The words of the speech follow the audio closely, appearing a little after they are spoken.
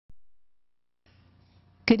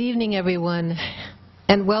Good evening, everyone,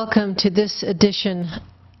 and welcome to this edition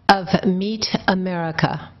of Meet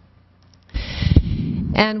America.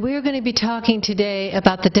 And we're going to be talking today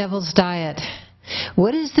about the Devil's Diet.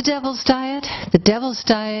 What is the Devil's Diet? The Devil's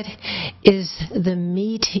Diet is the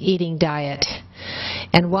meat-eating diet.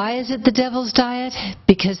 And why is it the Devil's Diet?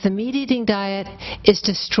 Because the meat-eating diet is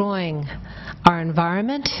destroying our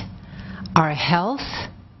environment, our health,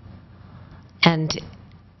 and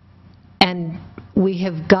we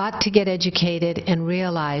have got to get educated and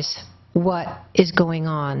realize what is going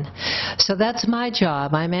on. So that's my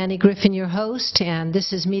job. I'm Annie Griffin, your host, and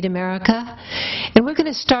this is Meet America. And we're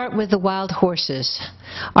going to start with the wild horses.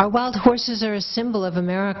 Our wild horses are a symbol of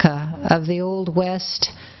America, of the Old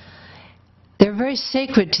West. They're very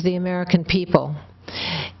sacred to the American people.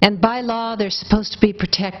 And by law, they're supposed to be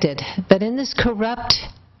protected. But in this corrupt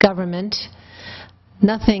government,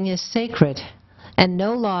 nothing is sacred, and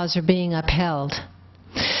no laws are being upheld.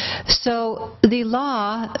 So the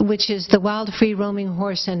law, which is the Wild Free Roaming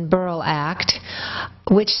Horse and Burro Act,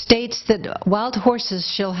 which states that wild horses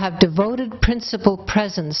shall have devoted principal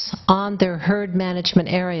presence on their herd management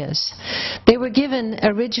areas. They were given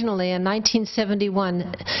originally in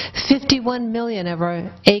 1971 51 million of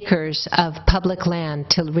our acres of public land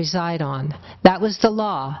to reside on. That was the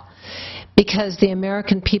law, because the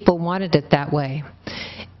American people wanted it that way.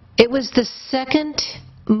 It was the second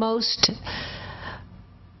most,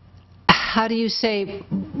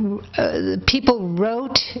 people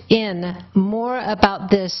wrote in more about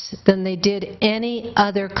this than they did any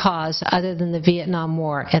other cause other than the Vietnam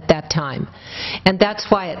War at that time. And that's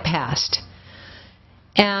why it passed.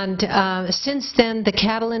 And since then, the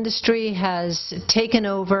cattle industry has taken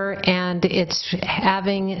over, and it's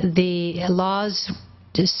having the laws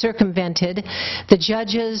circumvented. The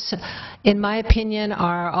judges, in my opinion,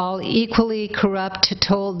 are all equally corrupt,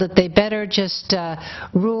 told that they better just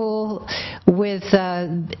rule with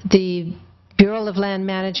the Bureau of Land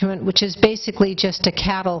Management, which is basically just a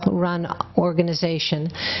cattle-run organization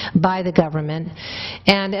by the government.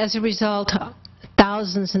 And as a result,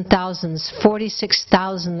 thousands and thousands,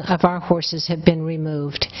 46,000 of our horses have been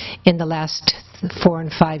removed in the last 4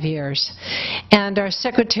 and 5 years. And our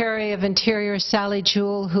Secretary of Interior, Sally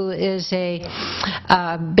Jewell, who is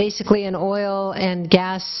basically an oil and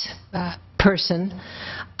gas person,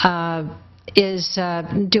 is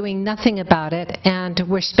doing nothing about it, and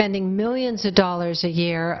we're spending millions of dollars a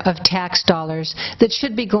year of tax dollars that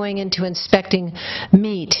should be going into inspecting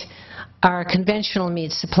meat. Our conventional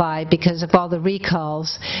meat supply, because of all the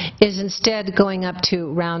recalls, is instead going up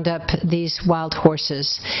to round up these wild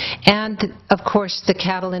horses. And, of course, the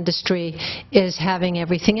cattle industry is having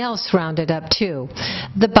everything else rounded up, too.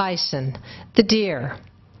 The bison, the deer,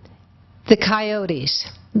 the coyotes,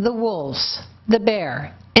 the wolves, the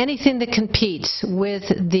bear, anything that competes with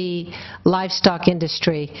the livestock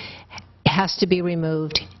industry has to be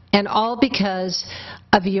removed, and all because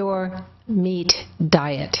of your meat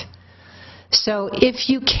diet. So if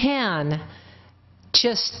you can,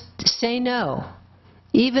 just say no.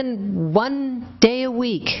 Even one day a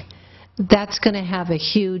week, that's going to have a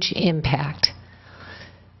huge impact.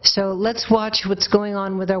 So let's watch what's going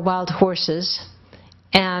on with our wild horses,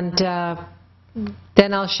 and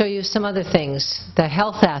then I'll show you some other things, the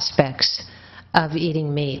health aspects of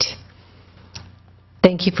eating meat.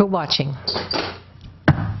 Thank you for watching.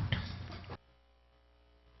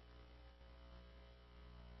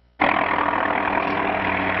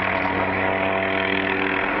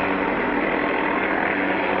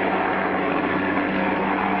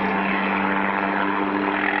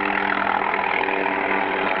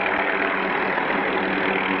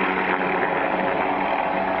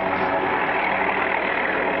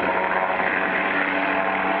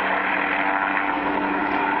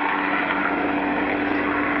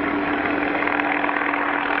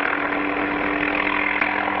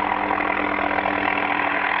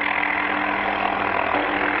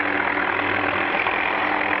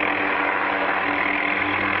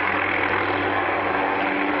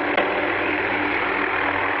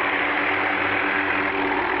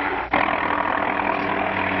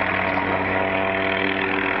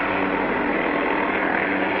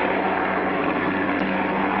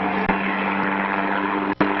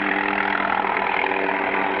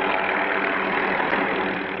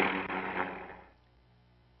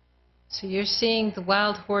 So you're seeing the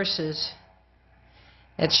wild horses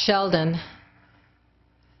at Sheldon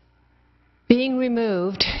being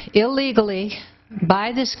removed illegally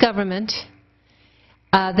by this government.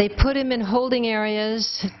 They put him in holding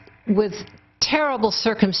areas with terrible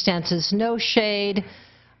circumstances, no shade,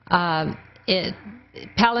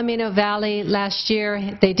 Palomino Valley last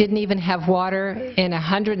year, they didn't even have water in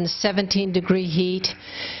 117-degree heat.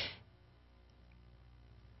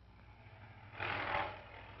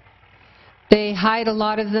 They hide a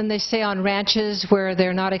lot of them, they say, on ranches where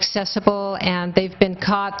they're not accessible, and they've been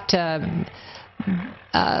caught, the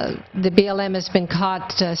BLM has been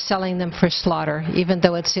caught selling them for slaughter, even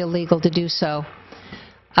though it's illegal to do so,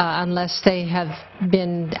 unless they have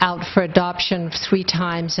been out for adoption 3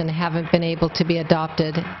 times and haven't been able to be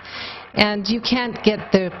adopted. And you can't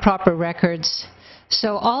get the proper records.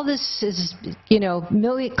 So all this is, you know,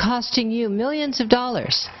 costing you millions of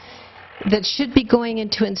dollars that should be going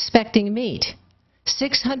into inspecting meat.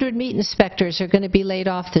 600 meat inspectors are going to be laid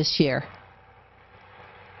off this year.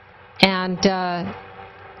 And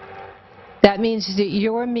that means that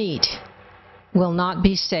your meat will not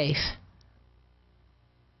be safe.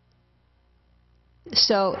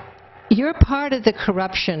 So you're part of the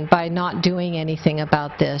corruption by not doing anything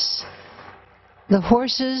about this. The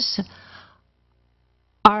horses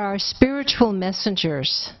are our spiritual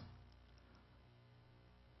messengers.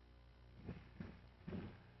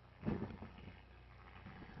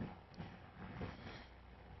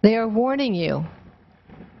 They are warning you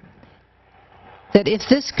that if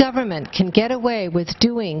this government can get away with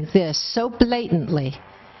doing this so blatantly,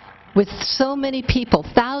 with so many people,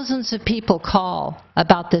 thousands of people call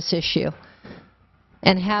about this issue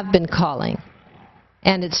and have been calling,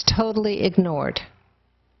 and it's totally ignored,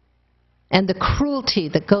 and the cruelty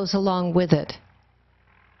that goes along with it.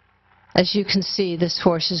 As you can see, this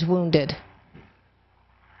horse is wounded,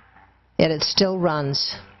 yet it still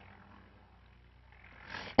runs.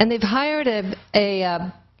 And they've hired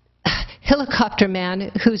a helicopter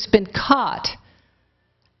man who's been caught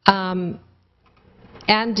and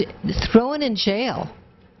thrown in jail.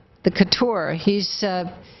 The Couture,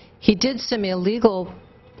 he did some illegal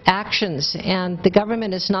actions, and the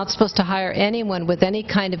government is not supposed to hire anyone with any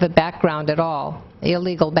kind of a background at all,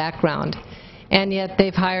 illegal background, and yet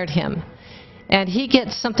they've hired him. And he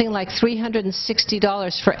gets something like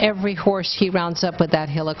 $360 for every horse he rounds up with that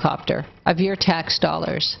helicopter, of your tax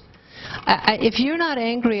dollars. If you're not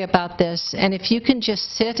angry about this, and if you can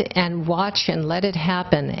just sit and watch and let it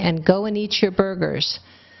happen and go and eat your burgers,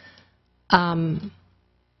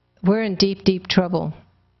 we're in deep, deep trouble,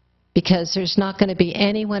 because there's not going to be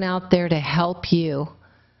anyone out there to help you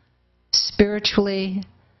spiritually.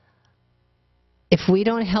 If we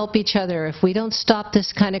don't help each other, if we don't stop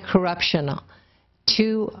this kind of corruption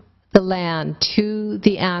to the land, to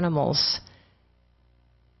the animals,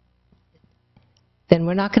 then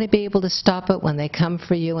we're not going to be able to stop it when they come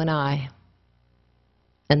for you and I.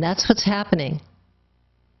 And that's what's happening.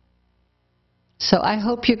 So I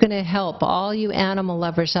hope you're going to help all you animal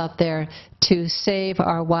lovers out there to save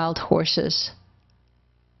our wild horses,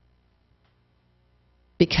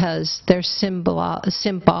 because they're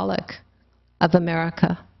symbolic of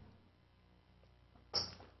America.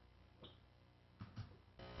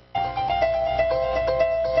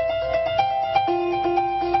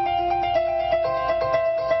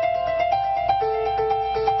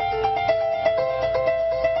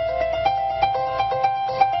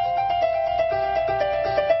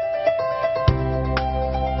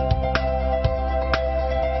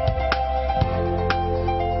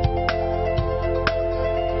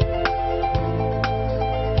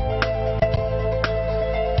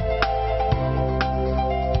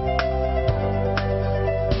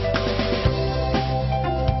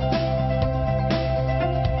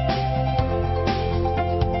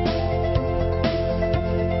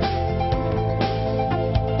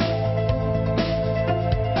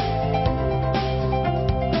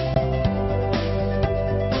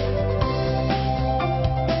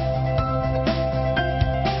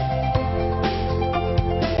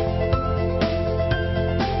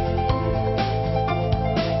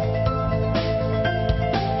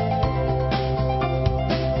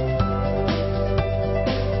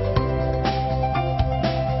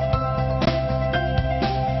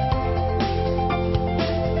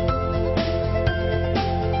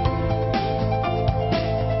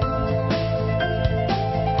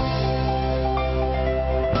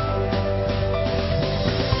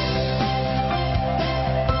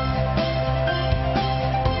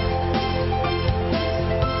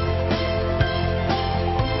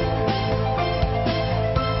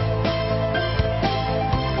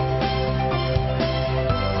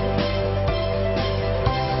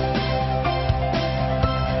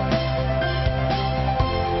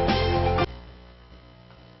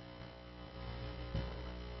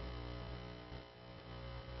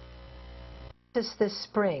 This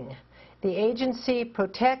spring, The agency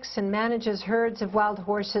protects and manages herds of wild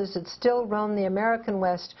horses that still roam the American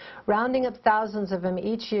West, rounding up thousands of them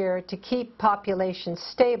each year to keep populations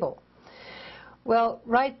stable. Well,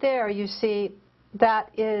 right there you see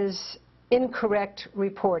that is incorrect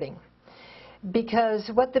reporting.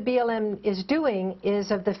 Because what the BLM is doing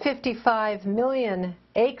is, of the 55 million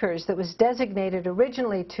acres that was designated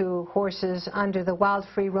originally to horses under the Wild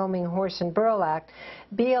Free Roaming Horse and Burro Act,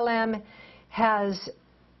 BLM has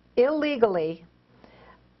illegally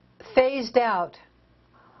phased out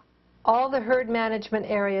all the herd management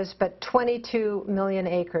areas but 22 million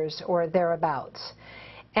acres or thereabouts.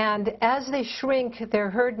 And as they shrink their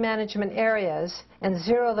herd management areas and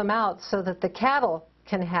zero them out so that the cattle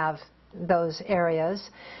can have those areas,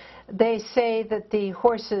 they say that the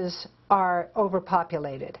horses are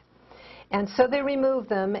overpopulated. And so they remove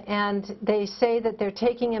them, and they say that they're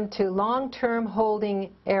taking them to long-term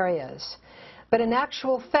holding areas. But in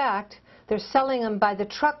actual fact, they're selling them by the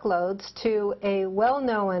truckloads to a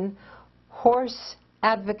well-known horse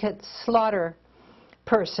advocate slaughter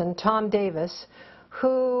person, Tom Davis,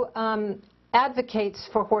 who advocates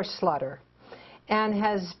for horse slaughter and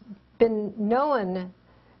has been known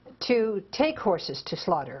to take horses to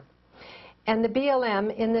slaughter. And the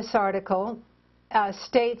BLM in this article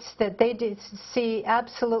states that they did see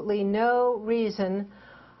absolutely no reason.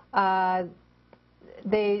 Right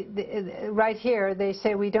here they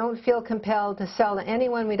say, we don't feel compelled to sell to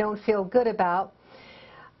anyone we don't feel good about.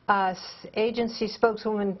 Agency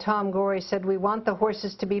spokeswoman Tom Gorey said, we want the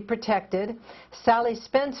horses to be protected. Sally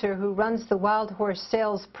Spencer, who runs the Wild Horse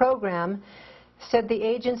Sales Program, said the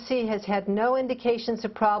agency has had no indications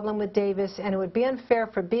of problem with Davis, and it would be unfair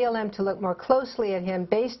for BLM to look more closely at him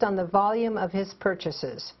based on the volume of his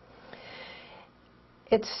purchases.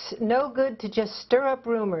 It's no good to just stir up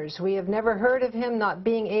rumors. We have never heard of him not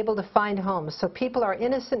being able to find homes, so people are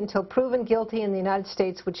innocent until proven guilty in the United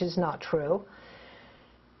States, which is not true.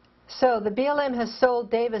 So the BLM has sold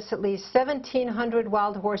Davis at least 1,700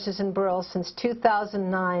 wild horses and burros since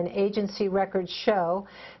 2009, agency records show.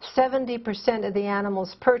 70% of the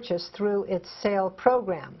animals purchased through its sale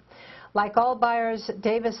program. Like all buyers,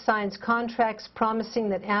 Davis signs contracts promising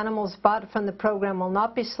that animals bought from the program will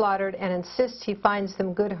not be slaughtered and insists he finds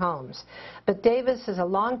them good homes. But Davis is a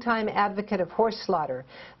longtime advocate of horse slaughter.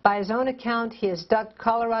 By his own account, he has ducked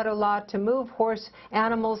Colorado law to move horse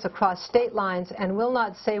animals across state lines and will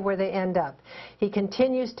not say where they end up. He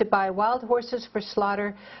continues to buy wild horses for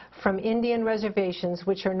slaughter from Indian reservations,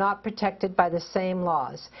 which are not protected by the same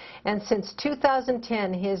laws. And since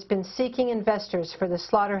 2010, he has been seeking investors for the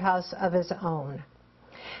slaughterhouse of his own.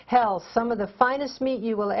 Hell, some of the finest meat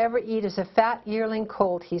you will ever eat is a fat yearling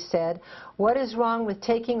colt, he said. What is wrong with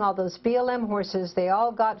taking all those BLM horses, they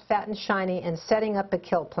all got fat and shiny, and setting up a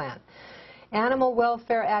kill plant? Animal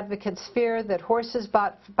welfare advocates fear that horses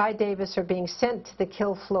bought by Davis are being sent to the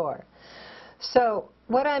kill floor. So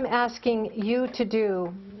what I'm asking you to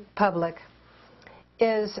do, public,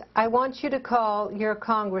 is I want you to call your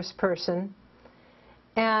congressperson,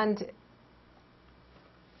 and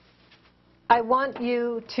I want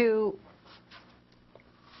you to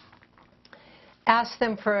ask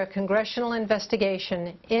them for a congressional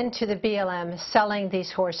investigation into the BLM selling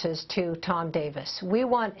these horses to Tom Davis. We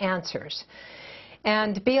want answers.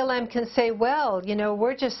 And BLM can say, well, you know,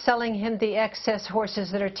 we're just selling him the excess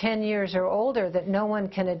horses that are 10 years or older that no one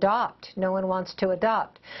can adopt, no one wants to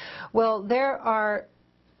adopt. Well, there are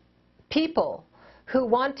people who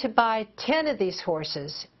want to buy 10 of these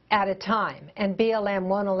horses at a time, and BLM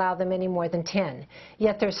won't allow them any more than 10.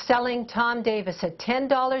 Yet they're selling Tom Davis at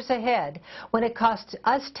 $10 a head when it costs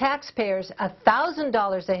us taxpayers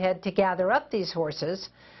 $1,000 a head to gather up these horses.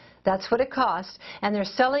 That's what it costs. And they're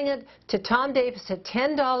selling it to Tom Davis at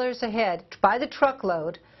 $10 a head by the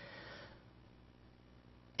truckload.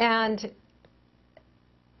 And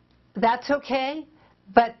that's okay,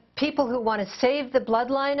 but people who want to save the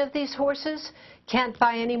bloodline of these horses can't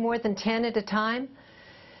buy any more than 10 at a time.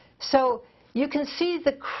 So you can see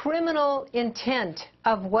the criminal intent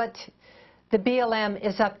of what the BLM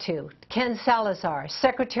is up to. Ken Salazar,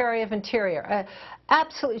 Secretary of Interior,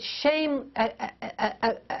 absolute shame,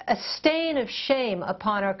 a stain of shame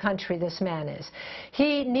upon our country this man is.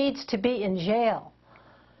 He needs to be in jail,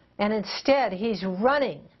 and instead he's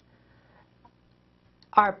running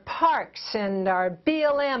our parks and our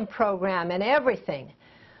BLM program and everything.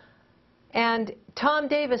 And Tom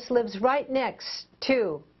Davis lives right next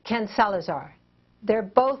to Ken Salazar. They're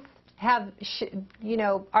both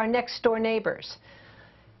our next door neighbors.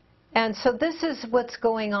 And so this is what's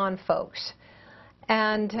going on, folks.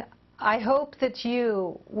 And I hope that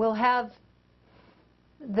you will have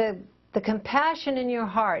the the compassion in your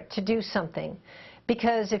heart to do something.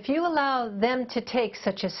 Because if you allow them to take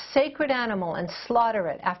such a sacred animal and slaughter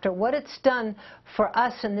it after what it's done for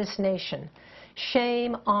us in this nation,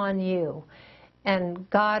 shame on you. And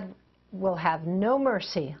God will have no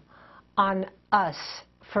mercy on us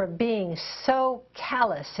for being so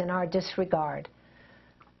callous in our disregard.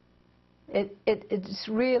 It's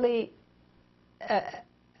really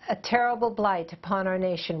a terrible blight upon our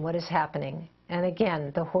nation, what is happening. And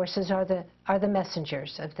again, the horses are the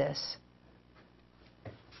messengers of this.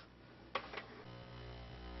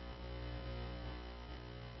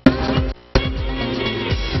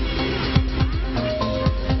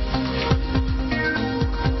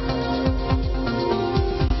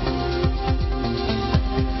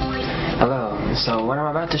 So what I'm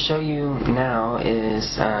about to show you now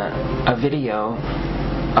is a video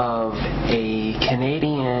of a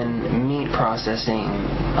Canadian meat processing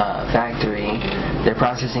factory. They're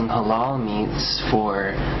processing halal meats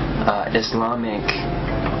for Islamic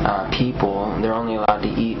people. They're only allowed to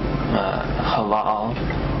eat halal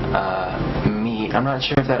meat. I'm not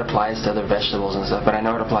sure if that applies to other vegetables and stuff, but I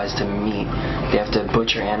know it applies to meat. They have to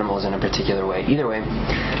butcher animals in a particular way. Either way,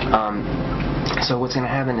 so what's going to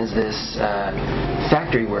happen is this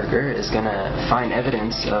factory worker is going to find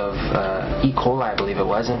evidence of E. coli, I believe it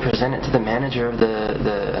was, and present it to the manager of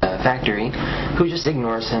the factory, who just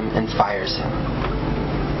ignores him and fires him.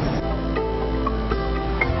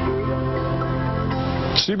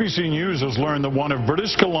 CBC News has learned that one of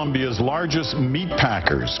British Columbia's largest meat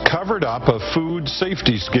packers covered up a food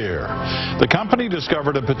safety scare. The company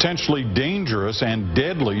discovered a potentially dangerous and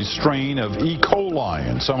deadly strain of E. coli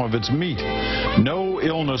in some of its meat. No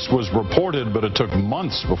illness was reported, but it took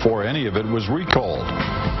months before any of it was recalled.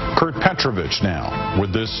 Kurt Petrovich now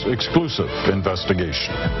with this exclusive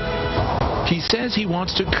investigation. He says he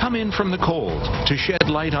wants to come in from the cold to shed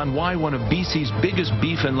light on why one of BC's biggest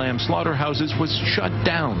beef and lamb slaughterhouses was shut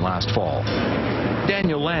down last fall.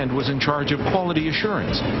 Daniel Land was in charge of quality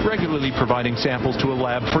assurance, regularly providing samples to a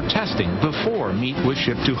lab for testing before meat was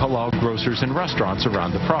shipped to halal grocers and restaurants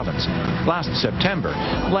around the province. Last September,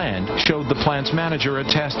 Land showed the plant's manager a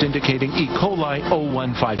test indicating E. coli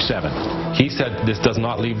 0157. He said, "This does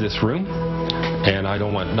not leave this room, and I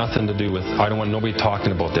don't want nothing to do with, I don't want nobody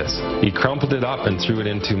talking about this." He crumpled it up and threw it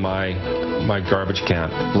into my garbage can.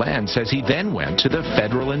 Land says he then went to the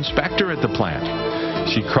federal inspector at the plant.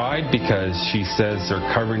 She cried because she says they're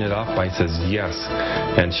covering it up. I says yes,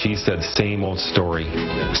 and she said same old story.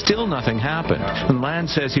 Still nothing happened, and Land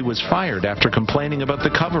says he was fired after complaining about the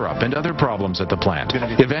cover-up and other problems at the plant.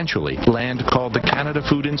 Eventually, Land called the Canada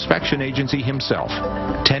Food Inspection Agency himself.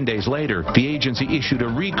 10 days later, the agency issued a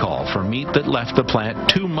recall for meat that left the plant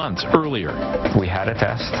 2 months earlier. We had a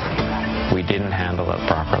test. We didn't handle it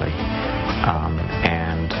properly,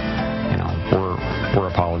 and we're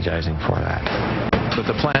apologizing for that. But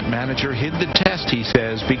the plant manager hid the test, he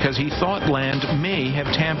says, because he thought Land may have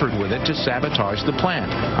tampered with it to sabotage the plant.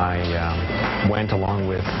 I went along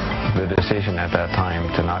with the decision at that time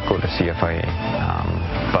to not go to CFIA,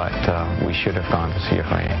 but we should have gone to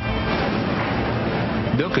CFIA.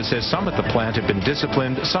 Bilka says some at the plant have been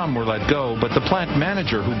disciplined, some were let go, but the plant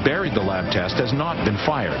manager who buried the lab test has not been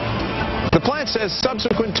fired. The plant says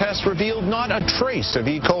subsequent tests revealed not a trace of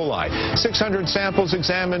E. coli. 600 samples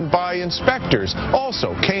examined by inspectors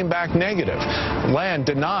also came back negative. Land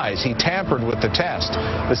denies he tampered with the test.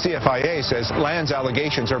 The CFIA says Land's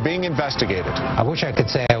allegations are being investigated. I wish I could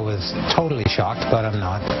say I was totally shocked, but I'm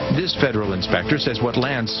not. This federal inspector says what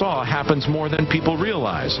Land saw happens more than people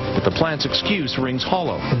realize, but the plant's excuse rings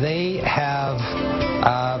hollow. They have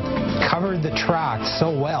covered the tracks so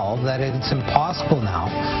well that it's impossible now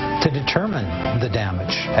to determine the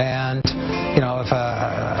damage. And, if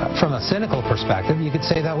from a cynical perspective, you could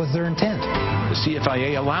say that was their intent. The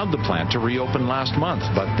CFIA allowed the plant to reopen last month,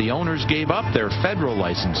 but the owners gave up their federal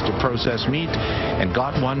license to process meat and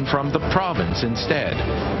got one from the province instead.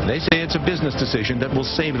 They say it's a business decision that will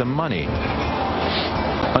save them money.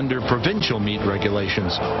 Under provincial meat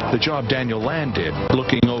regulations, the job Daniel Land did,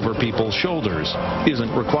 looking over people's shoulders,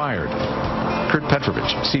 isn't required. Kurt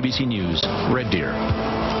Petrovich, CBC News, Red Deer.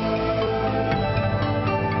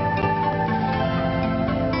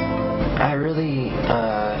 I really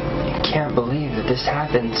can't believe that this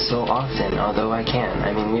happens so often, although I can.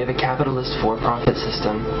 I mean, we have a capitalist for-profit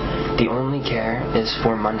system. The only care is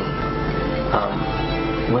for money.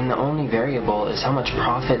 When the only variable is how much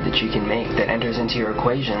profit that you can make that enters into your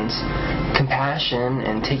equations, compassion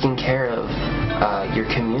and taking care of your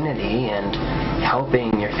community and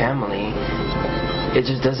helping your family, it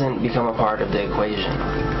just doesn't become a part of the equation.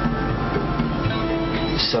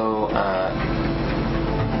 So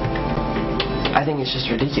I think it's just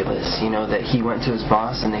ridiculous, you know, that he went to his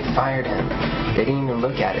boss and they fired him. They didn't even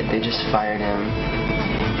look at it. They just fired him.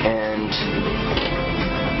 And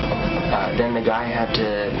then the guy had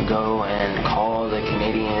to go and call the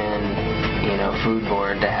Canadian, you know, food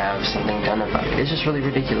board to have something done about it. It's just really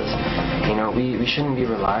ridiculous. You know, we shouldn't be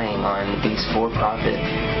relying on these for-profit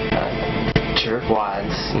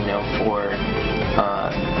jerkwads, you know,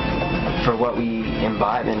 for what we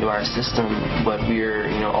imbibe into our system, what we're,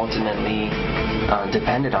 you know, ultimately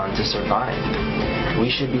dependent on to survive. We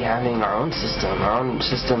should be having our own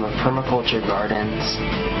system of permaculture gardens,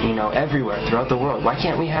 you know, everywhere throughout the world. Why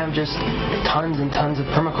can't we have just tons and tons of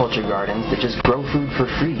permaculture gardens that just grow food for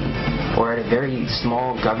free, or at a very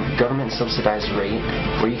small government subsidized rate,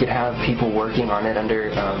 where you could have people working on it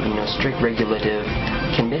under, you know, strict regulative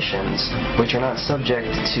conditions, which are not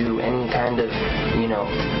subject to any kind of, you know,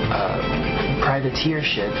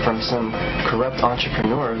 privateership from some corrupt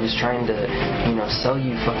entrepreneur who's trying to, you know, sell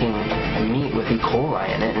you fucking meat with E.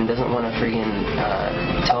 coli in it and doesn't want to friggin'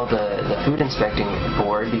 tell the food inspecting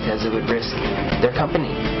board because it would risk their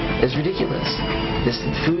company. It's ridiculous. This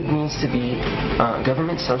food needs to be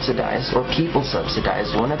government subsidized or people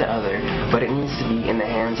subsidized, one or the other, but it needs to be in the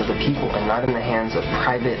hands of the people and not in the hands of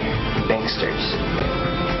private banksters.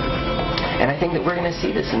 And I think that we're going to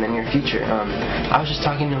see this in the near future. I was just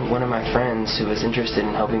talking to one of my friends who was interested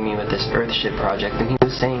in helping me with this Earthship project, and he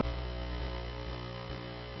was saying,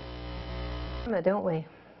 don't we?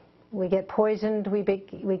 We get poisoned, we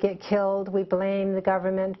get killed, we blame the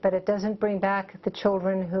government, but it doesn't bring back the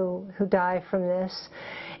children who die from this.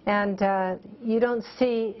 And you don't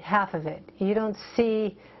see half of it. You don't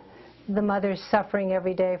see the mothers suffering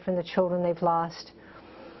every day from the children they've lost.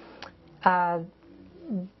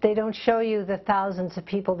 They don't show you the thousands of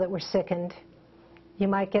people that were sickened. You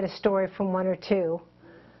might get a story from one or two.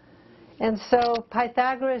 And so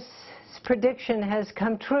Pythagoras' prediction has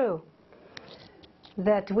come true,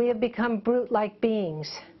 that we have become brute-like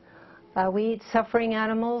beings. We eat suffering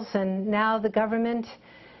animals, and now the government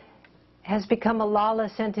has become a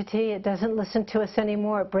lawless entity. It doesn't listen to us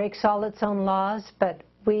anymore. It breaks all its own laws, but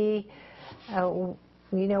we, you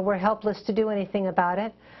know, we're helpless to do anything about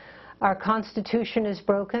it. Our Constitution is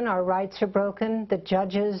broken, our rights are broken, the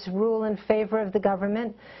judges rule in favor of the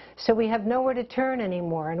government, so we have nowhere to turn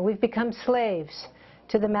anymore, and we've become slaves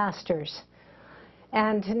to the masters.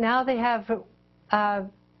 And now they have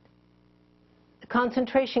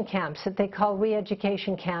concentration camps that they call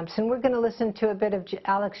re-education camps, and we're going to listen to a bit of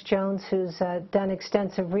Alex Jones, who's done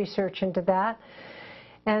extensive research into that,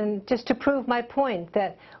 and just to prove my point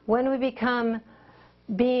that when we become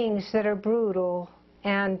beings that are brutal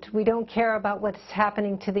and we don't care about what's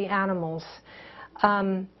happening to the animals,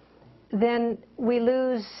 then we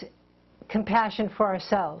lose compassion for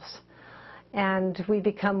ourselves, and we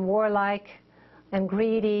become warlike and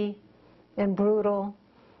greedy and brutal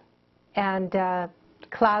and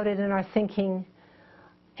clouded in our thinking,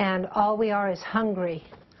 and all we are is hungry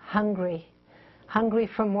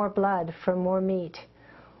for more blood, for more meat,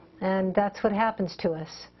 and that's what happens to us.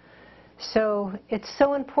 So it's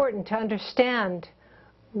so important to understand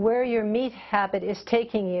where your meat habit is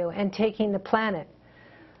taking you and taking the planet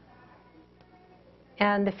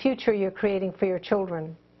and the future you're creating for your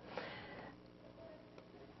children.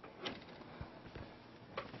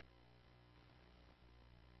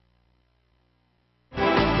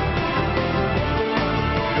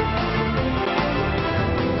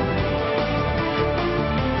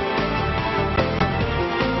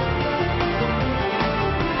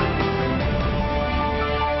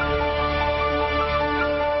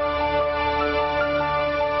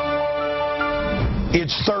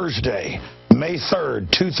 It's Thursday, May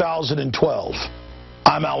 3rd, 2012.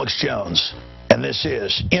 I'm Alex Jones, and this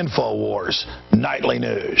is InfoWars Nightly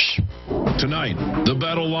News. Tonight, the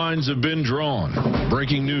battle lines have been drawn.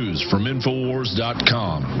 Breaking news from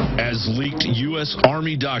Infowars.com. As leaked U.S.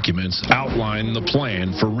 Army documents outline the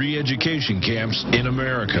plan for re-education camps in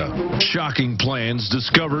America. Shocking plans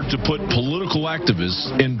discovered to put political activists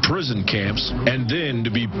in prison camps and then to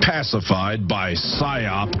be pacified by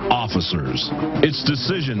PSYOP officers. It's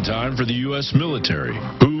decision time for the U.S. military.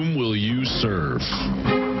 Whom will you serve?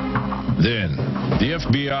 Then, the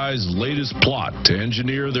FBI's latest plot to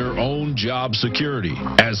engineer their own job security,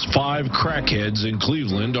 as 5 crackheads in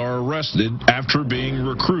Cleveland are arrested after being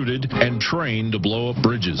recruited and trained to blow up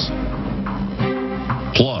bridges.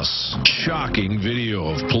 Plus, shocking video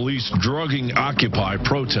of police drugging Occupy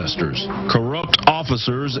protesters, corrupt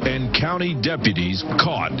officers and county deputies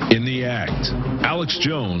caught in the act. Alex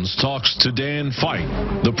Jones talks to Dan Fite,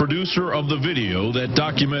 the producer of the video that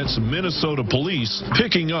documents Minnesota police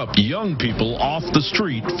picking up young people off the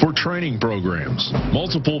street for training programs.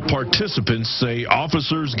 Multiple participants say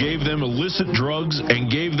officers gave them illicit drugs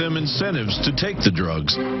and gave them incentives to take the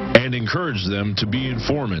drugs and encouraged them to be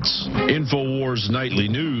informants. InfoWars Nightly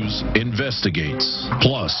News investigates.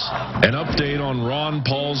 Plus, an update on Ron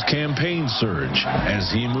Paul's campaign surge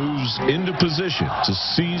as he moves into position to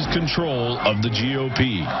seize control of the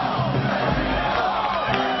GOP.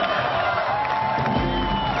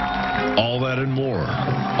 All that and more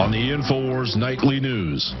on the InfoWars Nightly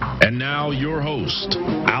News. And now your host,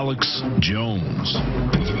 Alex Jones.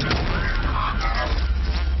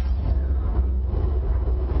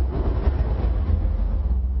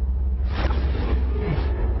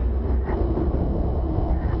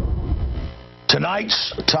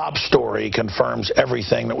 Tonight's top story confirms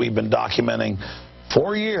everything that we've been documenting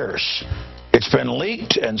for years. It's been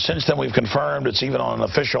leaked, and since then we've confirmed it's even on an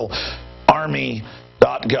official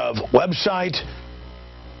Army.gov website.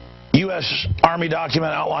 U.S. Army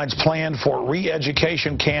document outlines plan for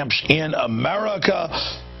re-education camps in America.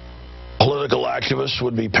 Political activists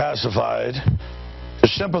would be pacified to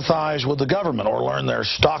sympathize with the government or learn their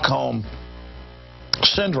Stockholm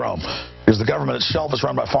syndrome, because the government itself is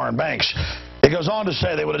run by foreign banks. It goes on to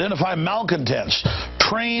say they would identify malcontents,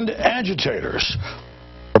 trained agitators,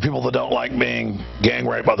 or people that don't like being gang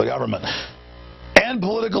raped by the government, and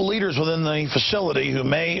political leaders within the facility who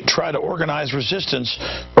may try to organize resistance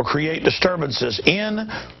or create disturbances in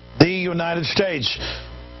the United States.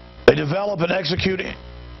 They develop and execute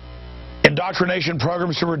indoctrination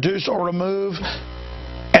programs to reduce or remove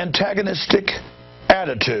antagonistic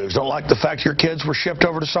attitudes. Don't like the fact your kids were shipped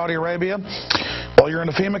over to Saudi Arabia? While you're in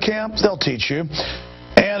a FEMA camp, they'll teach you.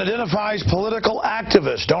 And identifies political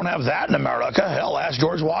activists. Don't have that in America. Hell, ask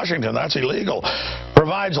George Washington. That's illegal.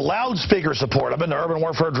 Provides loudspeaker support. I've been to urban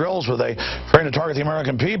warfare drills where they train to target the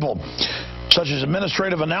American people, such as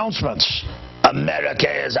administrative announcements.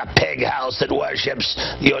 America is a pig house that worships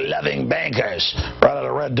your loving bankers. Right out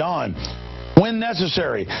of Red Dawn. When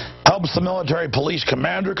necessary, helps the military police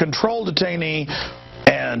commander control detainee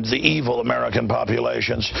and the evil American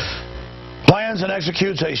populations. Plans and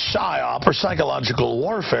executes a PSYOP, or psychological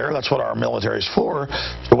warfare, that's what our military is for,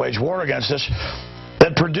 to wage war against us,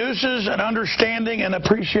 that produces an understanding and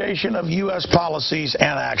appreciation of U.S. policies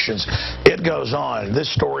and actions. It goes on.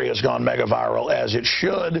 This story has gone mega viral, as it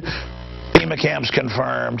should. FEMA camps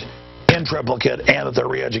confirmed, in triplicate, and at their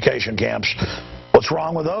re-education camps. What's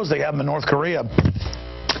wrong with those? They have them in North Korea.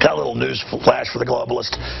 Got a little news flash for the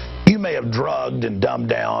globalist. You may have drugged and dumbed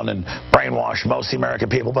down and brainwashed most of the American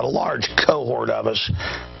people, but a large cohort of us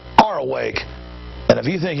are awake. And if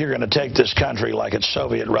you think you're going to take this country like it's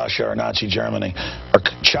Soviet Russia or Nazi Germany or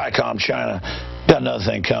Chi-Com China, got another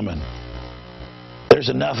thing coming. There's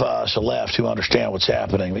enough of us left who understand what's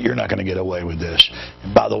happening that you're not going to get away with this.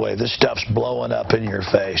 And by the way, this stuff's blowing up in your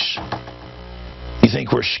face. You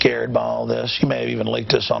think we're scared by all this? You may have even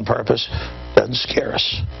leaked this on purpose. Doesn't scare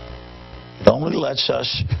us. It only lets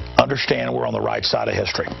us understand we're on the right side of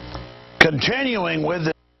history. Continuing with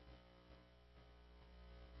this.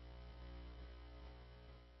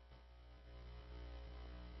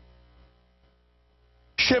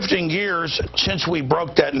 Shifting gears, since we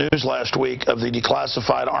broke that news last week of the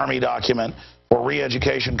declassified Army document for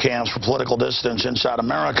re-education camps for political dissidents inside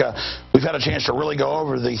America, we've had a chance to really go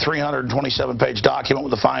over the 327-page document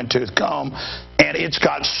with a fine-tooth comb, and it's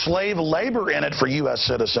got slave labor in it for U.S.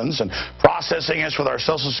 citizens and processing us with our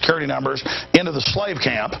Social Security numbers into the slave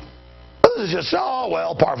camp. This is just, oh,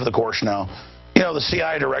 well, par for the course now. You know, the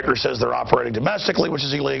CIA director says they're operating domestically, which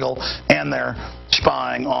is illegal, and they're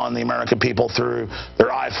spying on the American people through their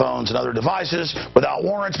iPhones and other devices without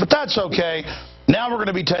warrants, but that's okay. Now we're going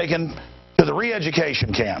to be taken to the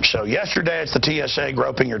re-education camp. So yesterday it's the TSA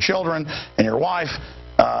groping your children and your wife,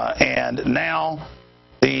 and now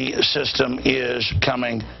the system is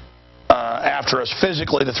coming after us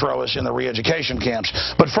physically to throw us in the re-education camps.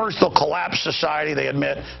 But first they'll collapse society. They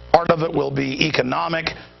admit part of it will be economic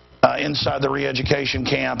inside the re-education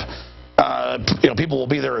camp. You know, people will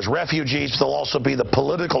be there as refugees. They'll also be the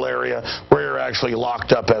political area where you're actually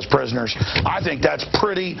locked up as prisoners. I think that's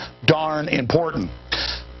pretty darn important.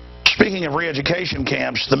 Speaking of re-education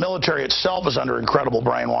camps, the military itself is under incredible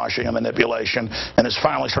brainwashing and manipulation and is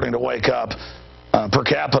finally starting to wake up per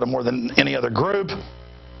capita more than any other group.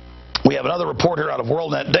 We have another report here out of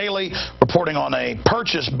WorldNet Daily reporting on a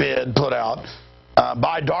purchase bid put out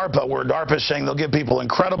by DARPA, where DARPA is saying they'll give people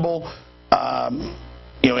incredible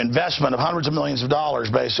investment of hundreds of millions of dollars,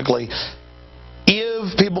 basically,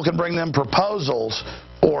 if people can bring them proposals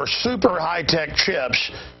for super high-tech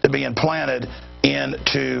chips to be implanted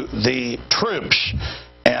into the troops.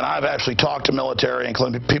 And I've actually talked to military,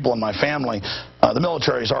 including people in my family. The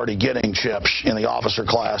military is already getting chips in the officer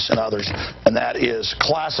class and others, and that is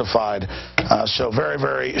classified. So very,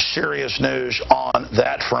 very serious news on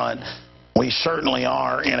that front. We certainly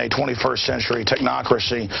are in a 21st century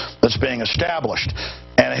technocracy that's being established.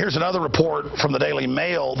 And here's another report from the Daily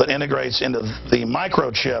Mail that integrates into the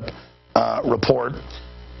microchip report.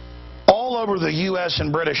 All over the U.S.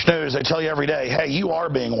 and British news, they tell you every day, hey, you are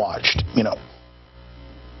being watched.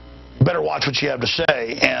 Better watch what you have to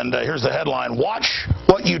say. And here's the headline: watch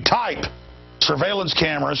what you type. Surveillance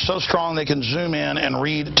cameras so strong they can zoom in and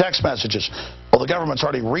read text messages. Well, the government's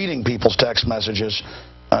already reading people's text messages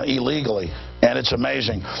illegally, and it's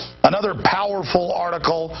amazing. Another powerful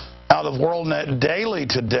article out of WorldNet Daily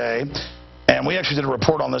today, and we actually did a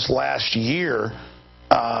report on this last year.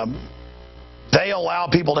 They allow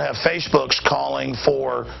people to have Facebooks calling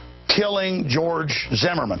for killing George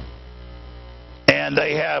Zimmerman. And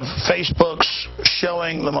they have Facebooks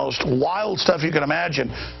showing the most wild stuff you can imagine.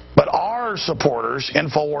 But our supporters,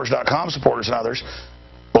 Infowars.com supporters and others,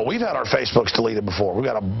 well, we've had our Facebooks deleted before. We've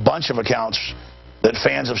got a bunch of accounts that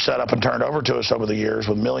fans have set up and turned over to us over the years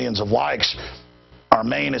with millions of likes. Our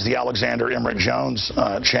main is the Alexander Emmerich Jones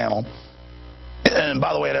channel. And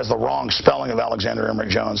by the way, it has the wrong spelling of Alexander Emmerich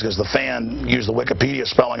Jones because the fan used the Wikipedia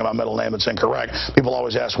spelling of my middle name. It's incorrect. People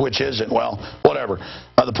always ask, which is it? Well, whatever.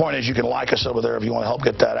 The point is you can like us over there if you want to help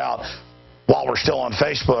get that out while we're still on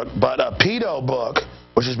Facebook. But a pedo book,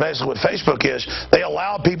 which is basically what Facebook is, they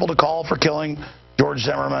allow people to call for killing George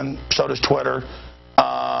Zimmerman. So does Twitter.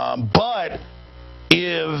 But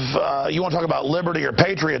if you want to talk about liberty or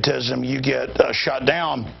patriotism, you get shut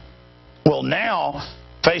down. Well, now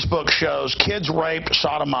Facebook shows kids raped,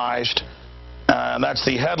 sodomized. That's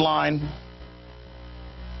the headline.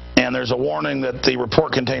 And there's a warning that the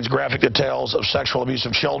report contains graphic details of sexual abuse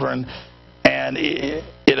of children. And it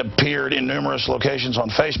appeared in numerous locations on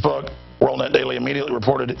Facebook. WorldNet Daily immediately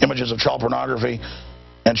reported images of child pornography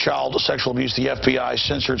and child sexual abuse. The FBI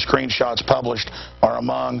censored screenshots published are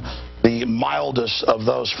among the mildest of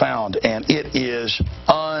those found. And it is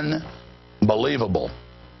unbelievable.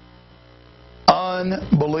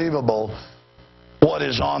 Unbelievable what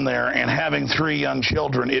is on there. And having 3 young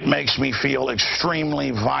children, it makes me feel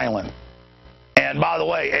extremely violent. And by the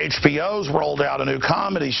way, HBO's rolled out a new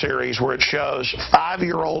comedy series where it shows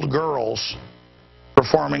 5-year-old girls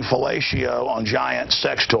performing fellatio on giant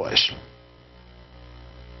sex toys.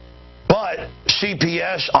 But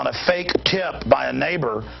CPS, on a fake tip by a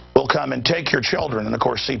neighbor, will come and take your children. And, of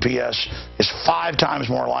course, CPS is 5 times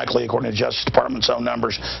more likely, according to the Justice Department's own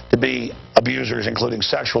numbers, to be abusers, including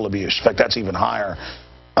sexual abuse. In fact, that's even higher.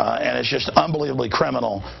 And it's just unbelievably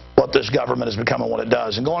criminal what this government has become and what it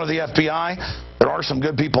does. And going to the FBI, there are some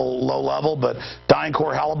good people low level, but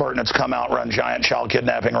DynCorp Halliburton has come out, run giant child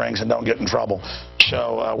kidnapping rings, and don't get in trouble.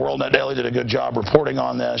 So WorldNet Daily did a good job reporting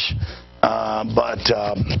on this.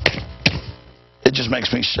 It just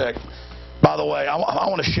makes me sick. By the way, I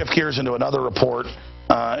want to shift gears into another report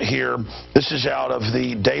here. This is out of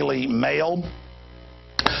the Daily Mail.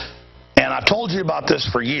 And I've told you about this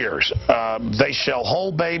for years. They sell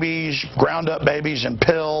whole babies, ground-up babies in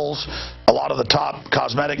pills. A lot of the top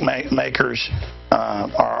cosmetic makers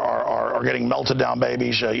are getting melted-down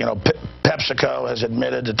babies. PepsiCo has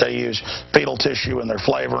admitted that they use fetal tissue in their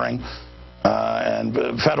flavoring.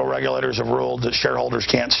 And federal regulators have ruled that shareholders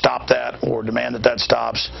can't stop that or demand that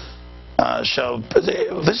stops. So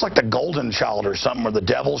this is like the golden child or something, where the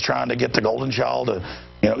devil's trying to get the golden child to,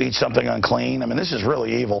 eat something unclean. I mean, this is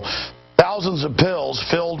really evil. Thousands of pills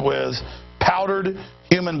filled with powdered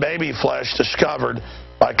human baby flesh discovered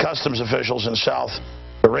by customs officials in South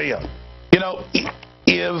Korea.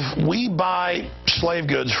 If we buy slave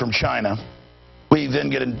goods from China, we then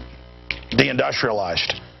get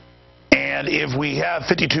deindustrialized. And if we have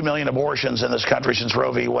 52 million abortions in this country since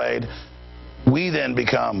Roe v. Wade, we then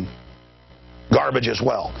become garbage as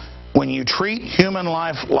well. When you treat human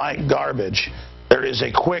life like garbage, there is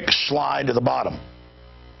a quick slide to the bottom.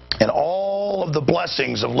 And all of the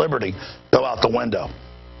blessings of liberty go out the window.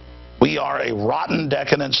 We are a rotten,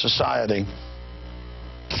 decadent society,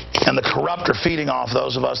 and the corrupt are feeding off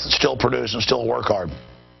those of us that still produce and still work hard.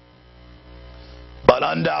 But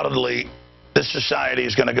undoubtedly, this society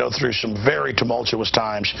is going to go through some very tumultuous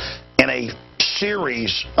times in a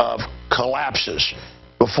series of collapses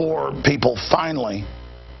before people finally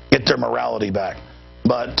get their morality back.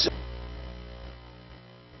 But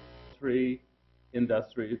poultry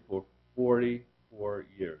industry for 44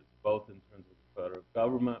 years, both in terms of the federal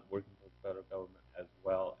government, working for the federal government, as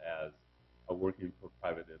well as working for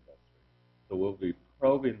private industry. So we'll be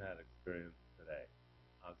probing that experience today.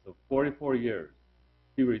 So 44 years.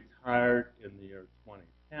 She retired in the year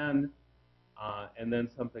 2010, and then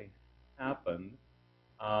something happened,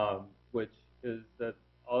 which is that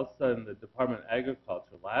all of a sudden the Department of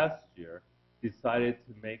Agriculture last year decided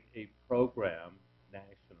to make a program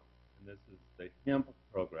national. And this is the HEMP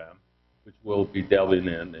program, which we'll be delving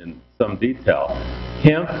in some detail.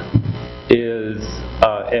 HEMP is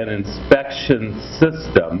an inspection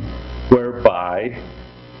system whereby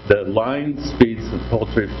the line speeds of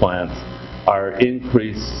poultry plants are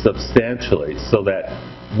increased substantially, so that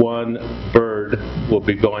one bird will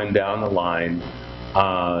be going down the line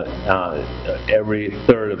every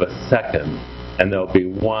third of a second, and there'll be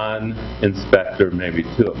one inspector, maybe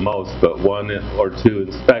two at most, but one or two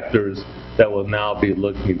inspectors that will now be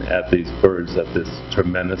looking at these birds at this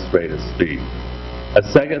tremendous rate of speed. A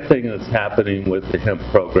second thing that's happening with the hemp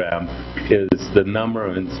program is the number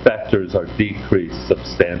of inspectors are decreased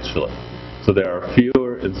substantially. So there are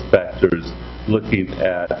fewer inspectors looking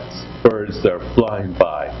at birds that are flying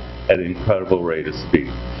by at an incredible rate of speed.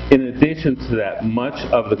 In addition to that, much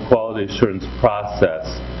of the quality assurance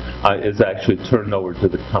process is actually turned over to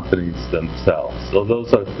the companies themselves. So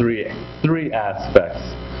those are three aspects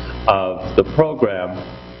of the program,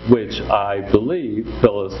 which I believe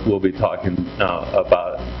Phyllis will be talking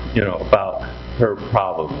about her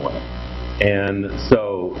problem with. And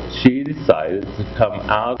so she decided to come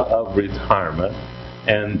out of retirement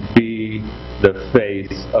and be the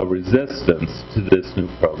face of resistance to this new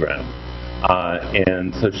program.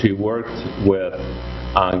 And so she worked with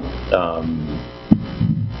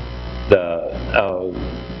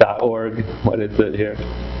the .org, what is it here?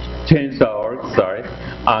 Change.org, sorry.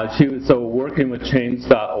 She was working with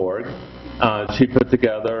Change.org. She put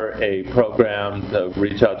together a program to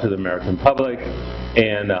reach out to the American public,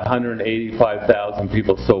 and 185,000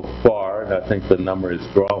 people so far, and I think the number is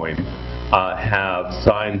growing, have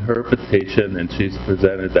signed her petition, and she's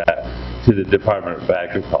presented that to the Department of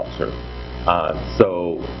Agriculture.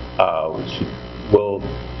 So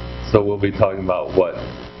we'll be talking about what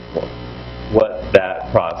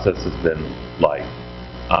that process has been like.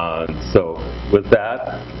 So with that,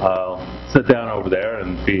 I'll sit down over there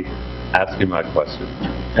and be asking my questions.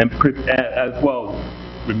 And as well,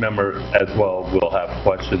 remember, as well, we'll have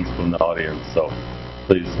questions from the audience, so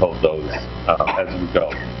please hold those as we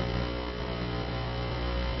go.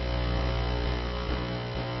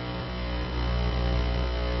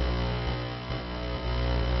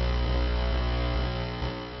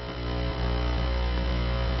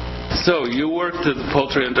 So you worked in the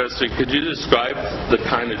poultry industry. Could you describe the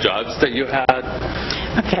kind of jobs that you had?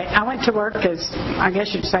 Okay, I went to work as, I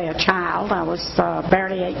guess you'd say, a child. I was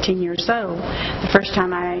barely 18 years old the first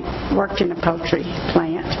time I worked in a poultry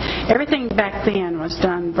plant. Everything back then was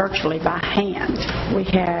done virtually by hand. We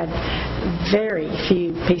had very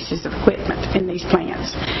few pieces of equipment in these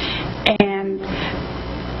plants. And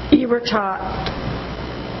you were taught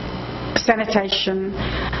sanitation.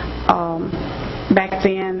 Back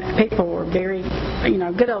then, people were very,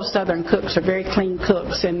 good old Southern cooks are very clean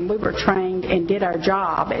cooks, and we were trained and did our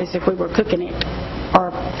job as if we were cooking it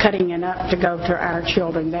or cutting it up to go to our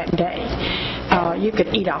children that day. You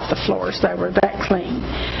could eat off the floors. They were that clean.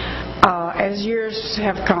 As years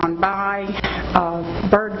have gone by,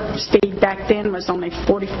 bird speed back then was only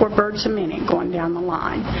 44 birds a minute going down the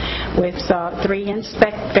line, with 3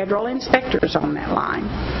 federal inspectors on that line.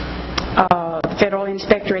 The federal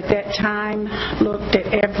inspector at that time looked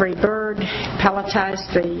at every bird,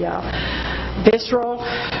 palletized the visceral,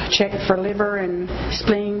 checked for liver and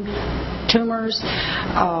spleen tumors,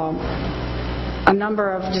 a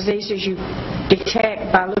number of diseases you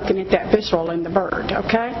detect by looking at that visceral in the bird,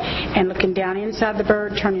 okay? And looking down inside the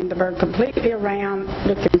bird, turning the bird completely around,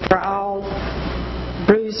 looking for all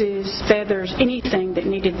bruises, feathers, anything that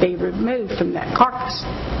needed to be removed from that carcass.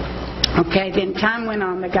 Okay, then time went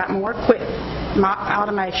on, they got more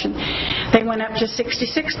automation. They went up to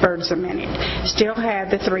 66 birds a minute. Still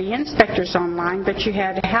had the 3 inspectors online, but you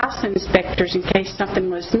had house inspectors in case something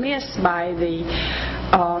was missed by the,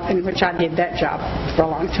 in which I did that job for a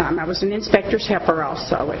long time. I was an inspector's helper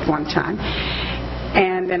also at one time.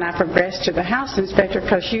 And then I progressed to the house inspector,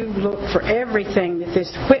 because you look for everything that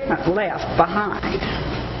this equipment left behind.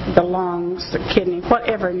 The lungs, the kidney,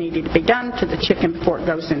 whatever needed to be done to the chicken before it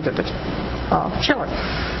goes into the chiller.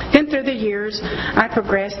 Then through the years, I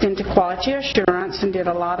progressed into quality assurance and did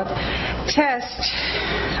a lot of tests.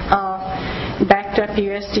 Back backed up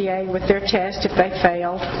USDA with their test if they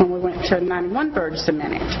failed when we went to 91 birds a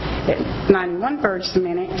minute. At 91 birds a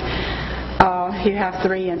minute, you have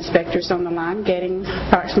 3 inspectors on the line getting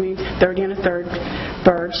approximately 30 1/3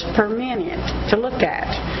 birds per minute to look at.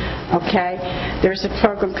 Okay, there's a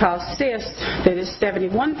program called SIS that is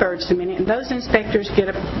 71 birds a minute, and those inspectors get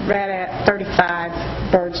right at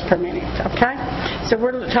 35 birds per minute. Okay, so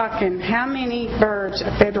we're talking how many birds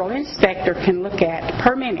a federal inspector can look at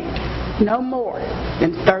per minute. No more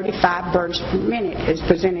than 35 birds per minute is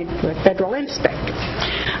presented to a federal inspector.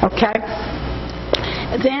 Okay.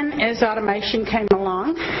 Then, as automation came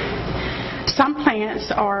along, some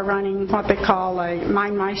plants are running what they call a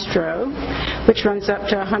MindMaestro, which runs up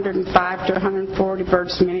to 105 to 140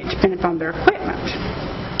 birds a minute, depending upon their equipment.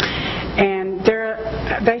 And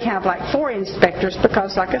they have like 4 inspectors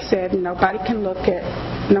because, like I said, nobody can look at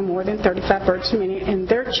no more than 35 birds a minute, and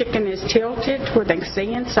their chicken is tilted where they can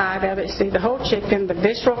see inside of it, see the whole chicken. The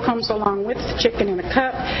visceral comes along with the chicken in a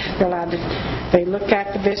cup. They look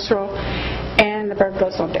at the visceral, and the bird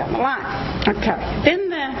goes on down the line. Okay. Then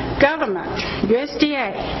the government,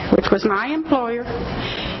 USDA, which was my employer,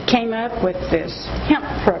 came up with this hemp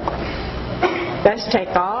program. Let's take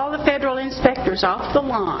all the federal inspectors off the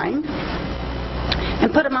line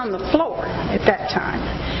and put them on the floor at that time.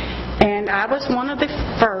 And I was one of the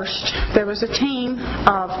first. There was a team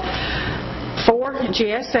of 4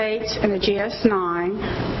 GS-8s and a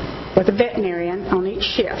GS-9 with a veterinarian on each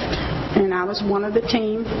shift. And I was one of the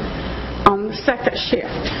team on the second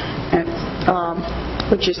shift,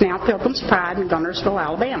 which is now Pilgrim's Pride in Guntersville,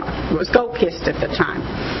 Alabama. It was Goldkist at the time.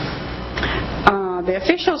 The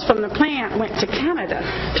officials from the plant went to Canada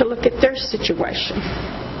to look at their situation,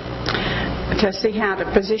 to see how to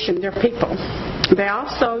position their people. They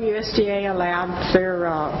also, USDA allowed their,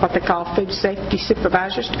 what they call food safety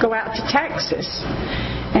supervisors to go out to Texas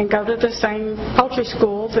and go to the same poultry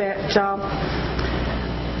school that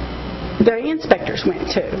the inspectors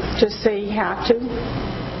went to see how to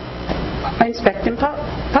inspect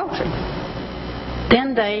poultry.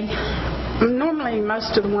 Then normally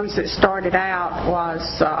most of the ones that started out was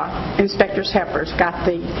inspectors helpers, got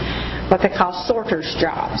what they call sorters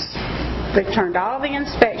jobs. They turned all the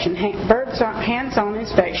inspection, hands-on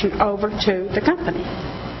inspection, over to the company.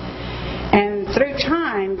 And through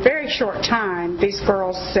time, very short time, these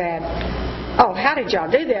girls said, "Oh, how did y'all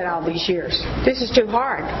do that all these years? This is too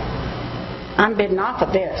hard. I'm bidding off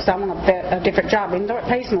of this. I want a different job. Even though it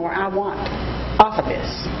pays more, I want off of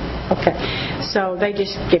this." Okay, so they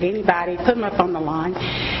just get anybody, put them up on the line.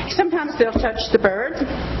 Sometimes they'll touch the bird.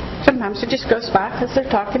 Sometimes it just goes by because they're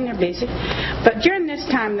talking, they're busy. But during this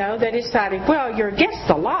time, though, they decided, well, you're against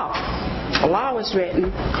the law. The law was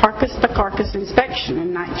written, carcass-by-carcass inspection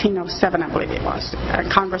in 1907, I believe it was.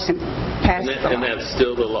 Congress passed the law. And that's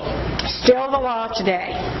still the law? Still the law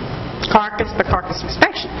today. Carcass-by-carcass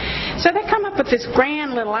inspection. So they come up with this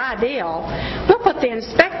grand little ideal. We'll put the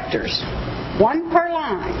inspectors, 1 per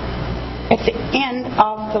line, at the end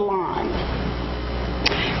of the line,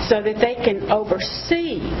 so that they can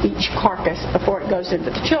oversee each carcass before it goes into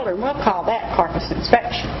the chiller. We'll call that carcass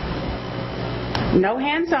inspection. No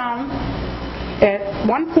hands-on. At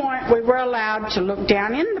one point, we were allowed to look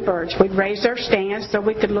down in the birds. We'd raise our stands so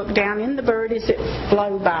we could look down in the bird as it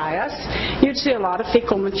flew by us. You'd see a lot of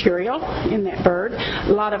fecal material in that bird.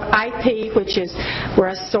 A lot of IP, which is where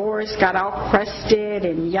a sore has got all crusted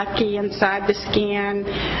and yucky inside the skin.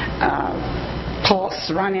 Pulse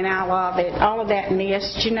running out of it, all of that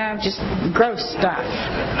mist, just gross stuff.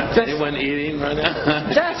 Anyone eating right now?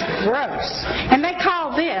 Just gross. And they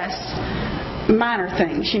call this minor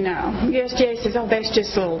things, USDA says, oh, that's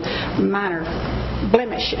just little minor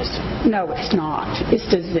blemishes. No, it's not. It's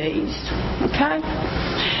disease. Okay?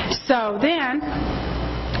 So then,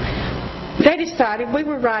 they decided we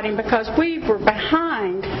were writing because we were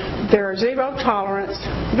behind their zero tolerance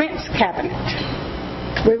rinse cabinet.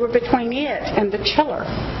 We were between it and the chiller.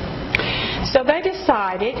 So they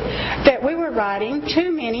decided that we were writing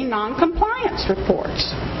too many non-compliance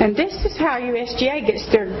reports. And this is how USDA gets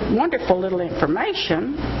their wonderful little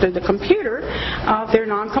information through the computer of their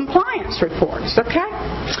non-compliance reports, okay?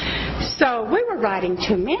 So we were writing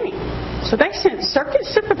too many. So they sent circuit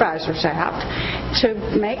supervisors out to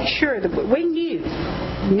make sure that we knew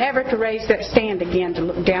never to raise that stand again to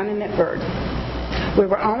look down in that bird. We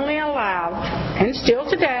were only allowed, and still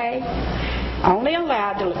today, only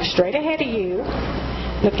allowed to look straight ahead of you,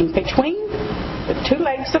 looking between the 2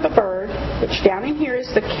 legs of a bird, which down in here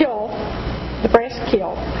is the kill, the breast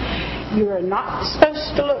kill, You are not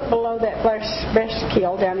supposed to look below that breast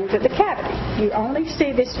keel down into the cavity. You only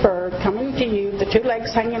see this bird coming to you, the two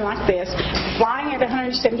legs hanging like this, flying at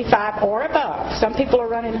 175 or above. Some people are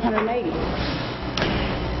running 180.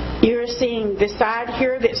 You're seeing the side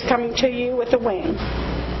here that's coming to you with the wing.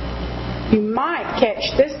 You might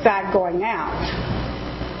catch this side going out.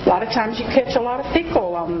 A lot of times you catch a lot of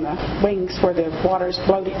fecal on the wings where the water's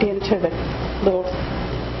bloated into the little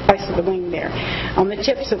place of the wing there. On the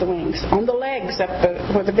tips of the wings. On the legs up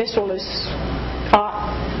where the visceral is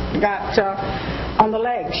got on the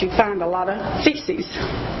legs, you find a lot of feces.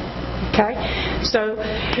 Okay? So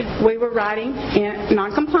we were writing in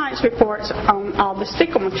non-compliance reports on all this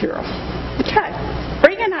fecal material. Okay.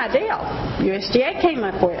 Brilliant idea USDA came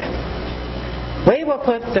up with. We will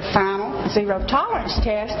put the final zero tolerance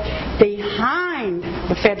test behind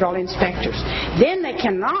the federal inspectors. Then they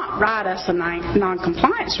cannot write us a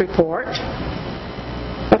non-compliance report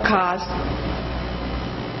because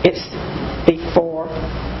it's before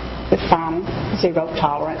the final zero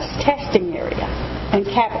tolerance testing area and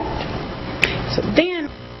cabinet.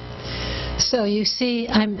 So you see,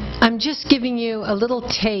 I'm just giving you a little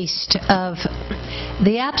taste of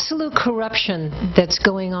the absolute corruption that's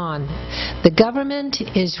going on. The government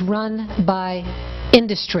is run by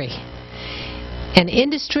industry, and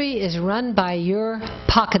industry is run by your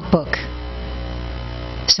pocketbook.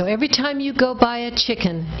 So every time you go buy a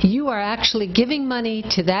chicken, you are actually giving money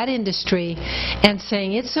to that industry and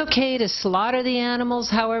saying it's okay to slaughter the animals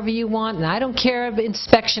however you want, and I don't care about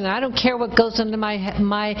inspection, I don't care what goes into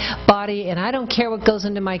my body, and I don't care what goes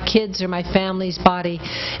into my kids or my family's body.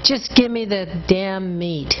 Just give me the damn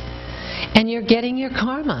meat. And you're getting your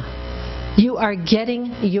karma. You are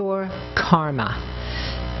getting your karma.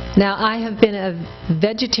 Now, I have been a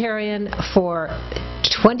vegetarian for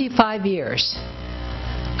 25 years.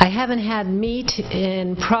 I haven't had meat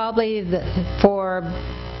in probably for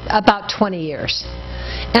about 20 years.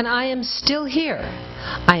 And I am still here.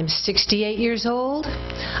 I am 68 years old.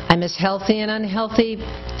 I'm as healthy and unhealthy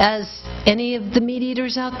as any of the meat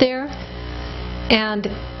eaters out there. And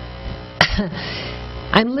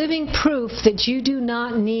I'm living proof that you do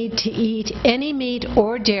not need to eat any meat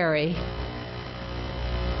or dairy.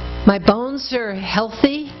 My bones are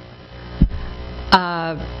healthy.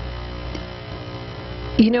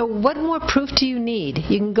 You know, what more proof do you need?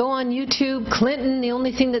 You can go on YouTube. Clinton, the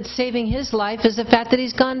only thing that's saving his life is the fact that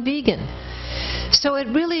he's gone vegan. So it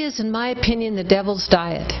really is, in my opinion, the devil's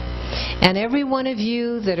diet. And every one of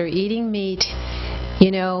you that are eating meat,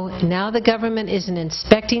 you know, now the government isn't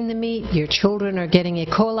inspecting the meat. Your children are getting E.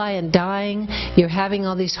 coli and dying. You're having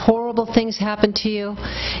all these horrible things happen to you.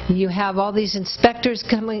 You have all these inspectors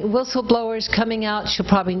coming, whistleblowers coming out. She'll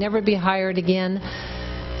probably never be hired again.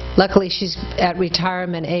 Luckily, she's at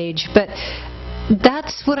retirement age. But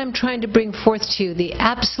that's what I'm trying to bring forth to you, the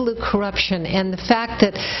absolute corruption and the fact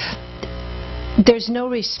that there's no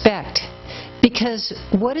respect. Because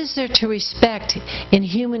what is there to respect in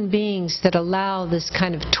human beings that allow this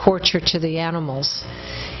kind of torture to the animals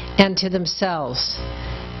and to themselves?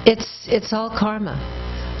 It's all karma.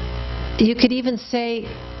 You could even say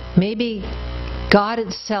maybe God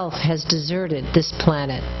itself has deserted this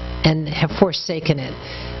planet and have forsaken it.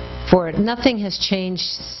 For nothing has changed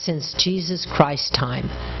since Jesus Christ's time.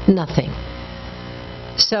 Nothing.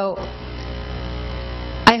 So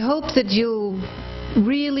I hope that you'll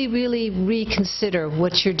really, really reconsider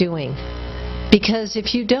what you're doing. Because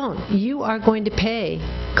if you don't, you are going to pay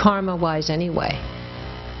karma-wise anyway.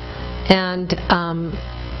 And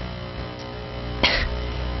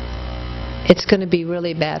it's going to be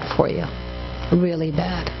really bad for you. Really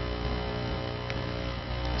bad.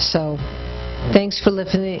 So thanks for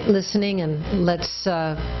listening, and let's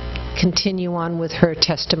continue on with her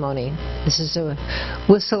testimony. This is a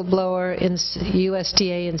whistleblower,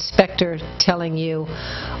 USDA inspector, telling you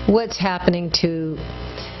what's happening to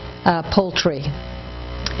poultry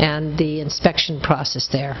and the inspection process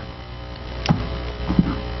there.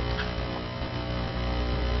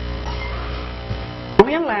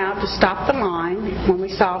 We allowed to stop the line when we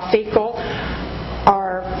saw fecal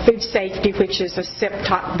or food safety, which is a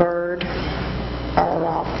sip-top bird,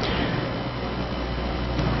 or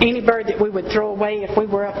any bird that we would throw away if we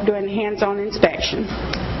were up doing hands-on inspection.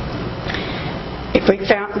 If we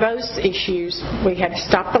found those issues, we had to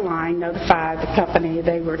stop the line, notify the company,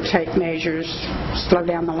 they would take measures, slow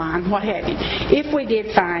down the line, what have you. If we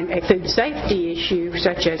did find a food safety issue,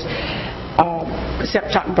 such as a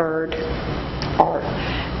sip-top bird or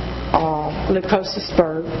leucosis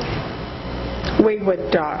bird, we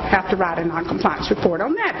would have to write a non-compliance report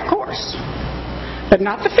on that, of course, but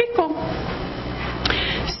not the fecal.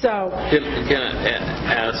 So, Can I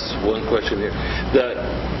ask one question here?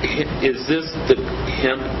 Is this the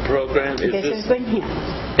hemp program? this is the hemp.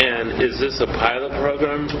 And is this a pilot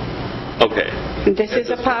program? Okay. This is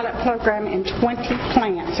a pilot program in 20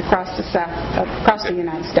 plants across the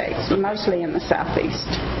United States, mostly in the southeast,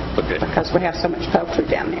 because we have so much poultry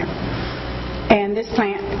down there. And this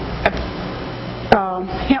plant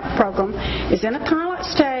hemp program is in a pilot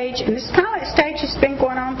stage, and this pilot stage has been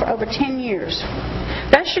going on for over 10 years.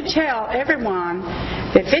 That should tell everyone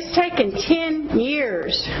that if it's taken 10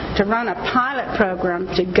 years to run a pilot program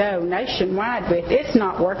to go nationwide with, it's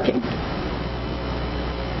not working.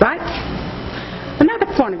 Right? Another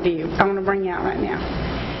point of view I want to bring out right now.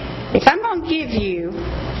 If I'm going to give you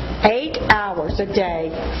 8 hours a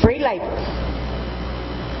day free labor,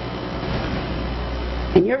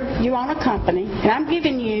 and you own a company, and I'm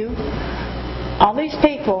giving you all these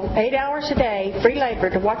people 8 hours a day free labor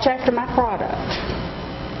to watch after my product,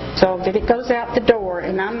 so that it goes out the door,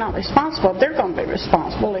 and I'm not responsible, they're going to be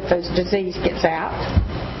responsible if this disease gets out.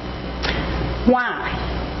 Why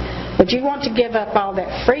would you want to give up all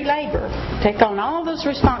that free labor, take on all those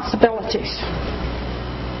responsibilities?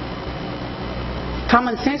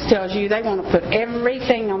 Common sense tells you they want to put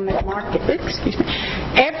everything on that market,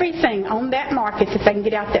 everything on that market that they can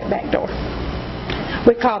get out that back door.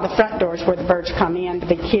 We call the front doors where the birds come in to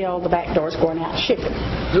be killed, the back doors going out shipping.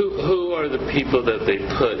 Who are the people that they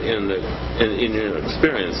put in your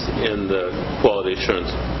experience in the quality assurance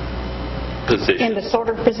position? In the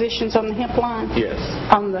sorter positions on the hemp line? Yes.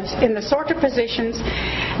 In the sorter positions,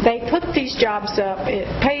 they put these jobs up. It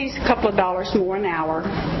pays a couple of dollars more an hour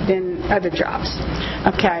than other jobs.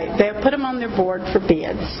 Okay, they'll put them on their board for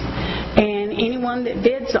bids. And anyone that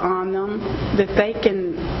bids on them that they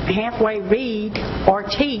can halfway read or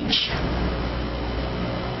teach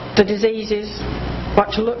the diseases,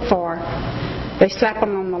 what to look for, they slap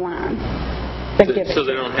them on the line. So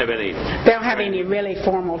they don't have any... They don't have any really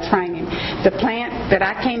formal training. The plant that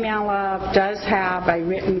I came out of does have a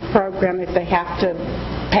written program that they have to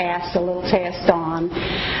pass a little test on.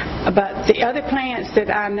 But the other plants that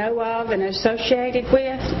I know of and associated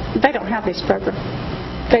with, they don't have this program.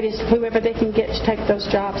 That is whoever they can get to take those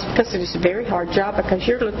jobs, because it is a very hard job, because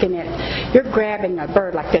you're grabbing a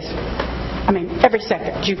bird like this. I mean, every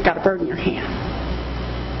second you've got a bird in your hand.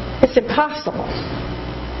 It's impossible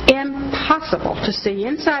to see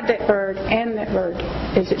inside that bird and that bird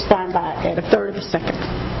as it's flying by at a third of a second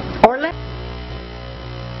or less.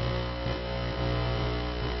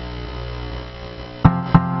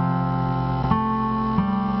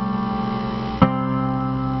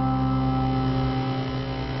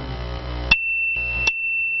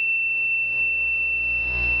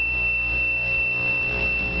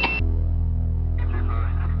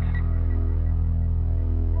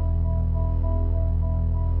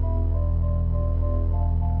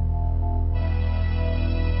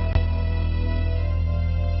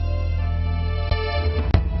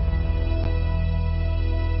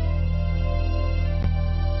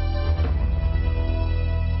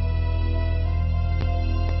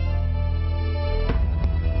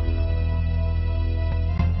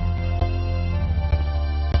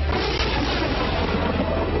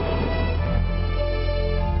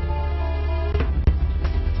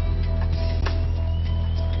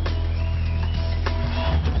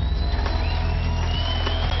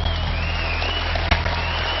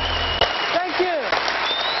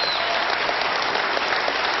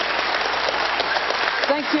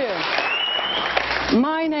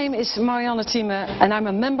 My name is Marianne Thieme and I'm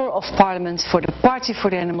a member of parliament for the Party for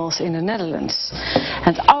the Animals in the Netherlands.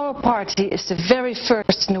 And our party is the very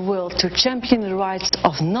first in the world to champion the rights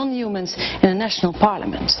of non-humans in the national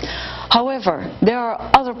parliament. However, there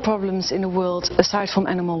are other problems in the world aside from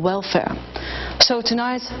animal welfare. So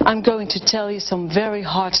tonight I'm going to tell you some very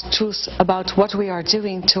hard truths about what we are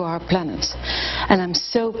doing to our planet. And I'm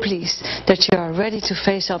so pleased that you are ready to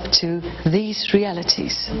face up to these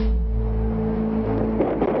realities.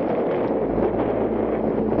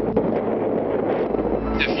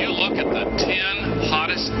 If you look at the 10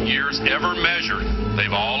 hottest years ever measured,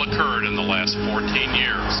 they've all occurred in the last 14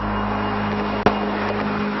 years.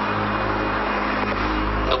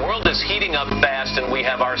 The world is heating up fast and we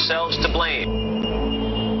have ourselves to blame.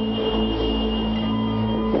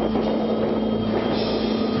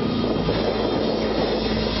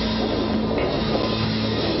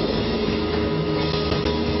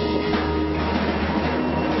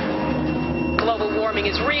 Global warming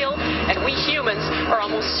is real, and we humans are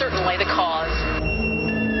almost certainly the cause.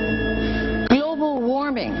 Global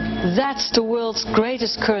warming, that's the world's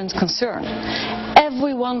greatest current concern.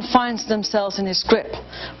 Everyone finds themselves in his grip,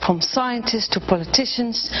 from scientists to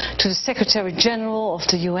politicians to the Secretary General of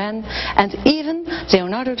the UN and even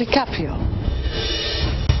Leonardo DiCaprio.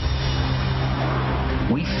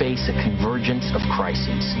 We face a convergence of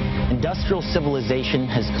crises. Industrial civilization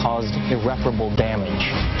has caused irreparable damage.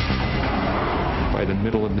 By the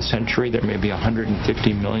middle of the century, there may be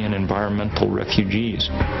 150 million environmental refugees.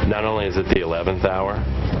 Not only is it the 11th hour,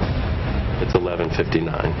 it's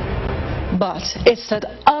 11:59. But it's that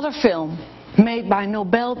other film, made by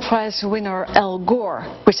Nobel Prize winner Al Gore,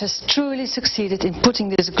 which has truly succeeded in putting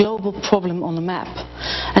this global problem on the map.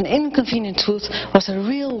 An Inconvenient Truth was a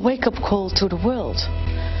real wake-up call to the world.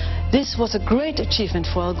 This was a great achievement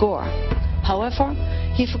for Al Gore. However,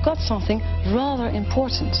 he forgot something rather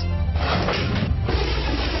important.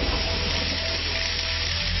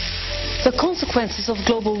 The consequences of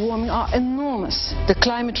global warming are enormous. The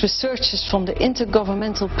climate researchers from the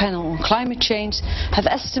Intergovernmental Panel on Climate Change have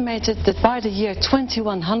estimated that by the year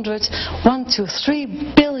 2100, 1 to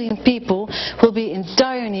 3 billion people will be in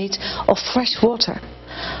dire need of fresh water.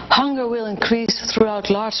 Hunger will increase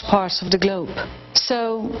throughout large parts of the globe.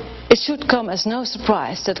 So, it should come as no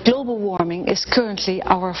surprise that global warming is currently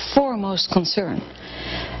our foremost concern.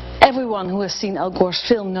 Everyone who has seen Al Gore's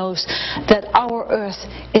film knows that our Earth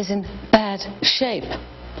is in bad shape.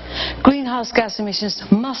 Greenhouse gas emissions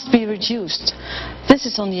must be reduced. This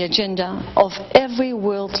is on the agenda of every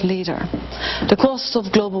world leader. The causes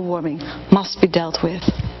of global warming must be dealt with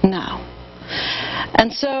now.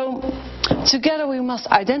 And so, together we must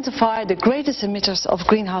identify the greatest emitters of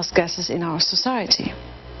greenhouse gases in our society.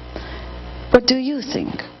 What do you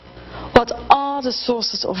think? What are the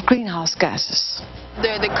sources of greenhouse gases?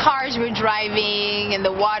 The cars we're driving and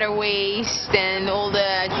the water waste and all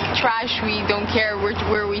the trash we don't care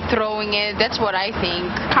where we're throwing it. That's what I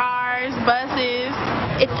think. Cars, buses.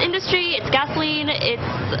 It's industry, it's gasoline, it's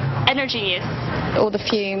energy. All the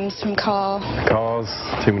fumes from cars,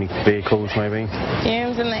 too many vehicles maybe.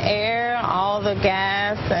 Fumes in the air, all the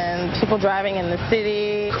gas and people driving in the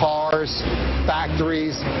city. Cars,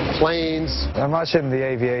 factories, planes. Much in the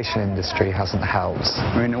aviation industry hasn't helped.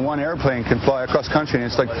 I mean, one airplane can fly across country and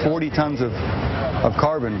it's like 40 tons of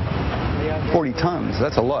carbon. 40 tons,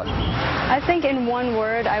 that's a lot. I think in one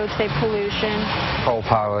word, I would say pollution. Coal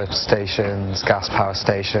power stations, gas power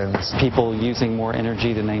stations. People using more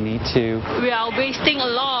energy than they need to. We are wasting a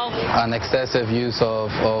lot. An excessive use of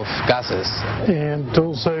gases. And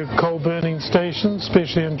also coal burning stations,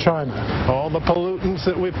 especially in China. All the pollutants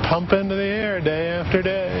that we pump into the air day after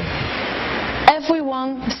day.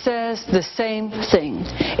 Everyone says the same thing.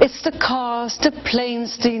 It's the cars, the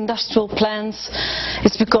planes, the industrial plants.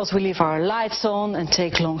 It's because we leave our lights on and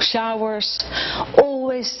take long showers.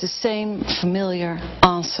 Always the same familiar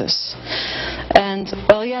answers. And,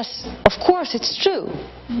 well, yes, of course it's true.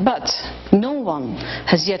 But no one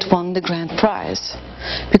has yet won the grand prize.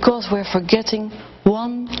 Because we're forgetting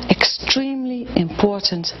one extremely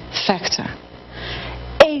important factor.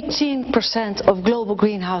 18% of global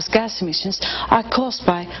greenhouse gas emissions are caused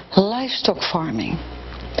by livestock farming.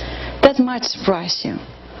 That might surprise you.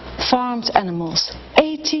 Farmed animals,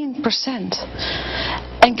 18%.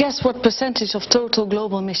 And guess what percentage of total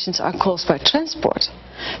global emissions are caused by transport?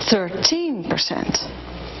 13%.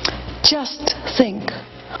 Just think.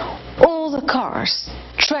 All the cars,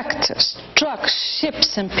 tractors, trucks,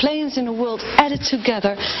 ships and planes in the world added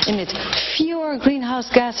together emit fewer greenhouse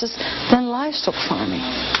gases than livestock farming.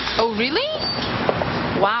 Oh, really?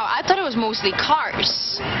 Wow, I thought it was mostly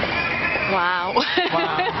cars. Wow.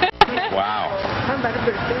 Wow.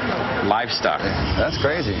 Livestock. That's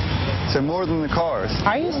crazy. So more than the cars.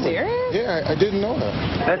 Are you serious? Yeah, I didn't know that.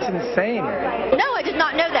 That's insane. No, I did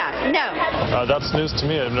not know that. No. That's news to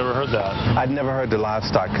me. I've never heard that. I'd never heard the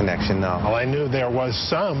livestock connection, no. Well, I knew there was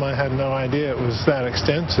some. I had no idea it was that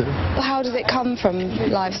extensive. How does it come from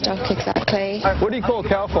livestock exactly? What do you call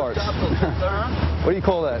cow farts? What do you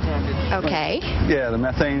call that? Okay. Yeah, the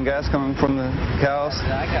methane gas coming from the cows.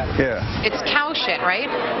 Yeah. It's cow shit,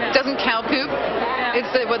 right? Doesn't cow poop?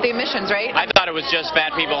 It's the emissions, right? I thought it was just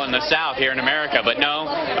fat people in the South here in America, but no,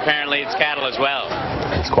 apparently it's cattle as well.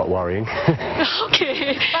 It's quite worrying.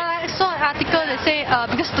 Okay. I saw an article that say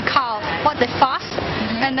because the cow, what they fast,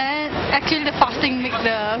 and then actually the fasting makes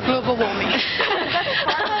the global warming.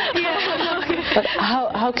 But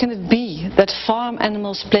how can it be that farm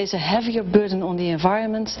animals place a heavier burden on the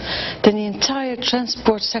environment than the entire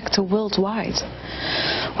transport sector worldwide?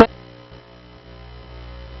 Well,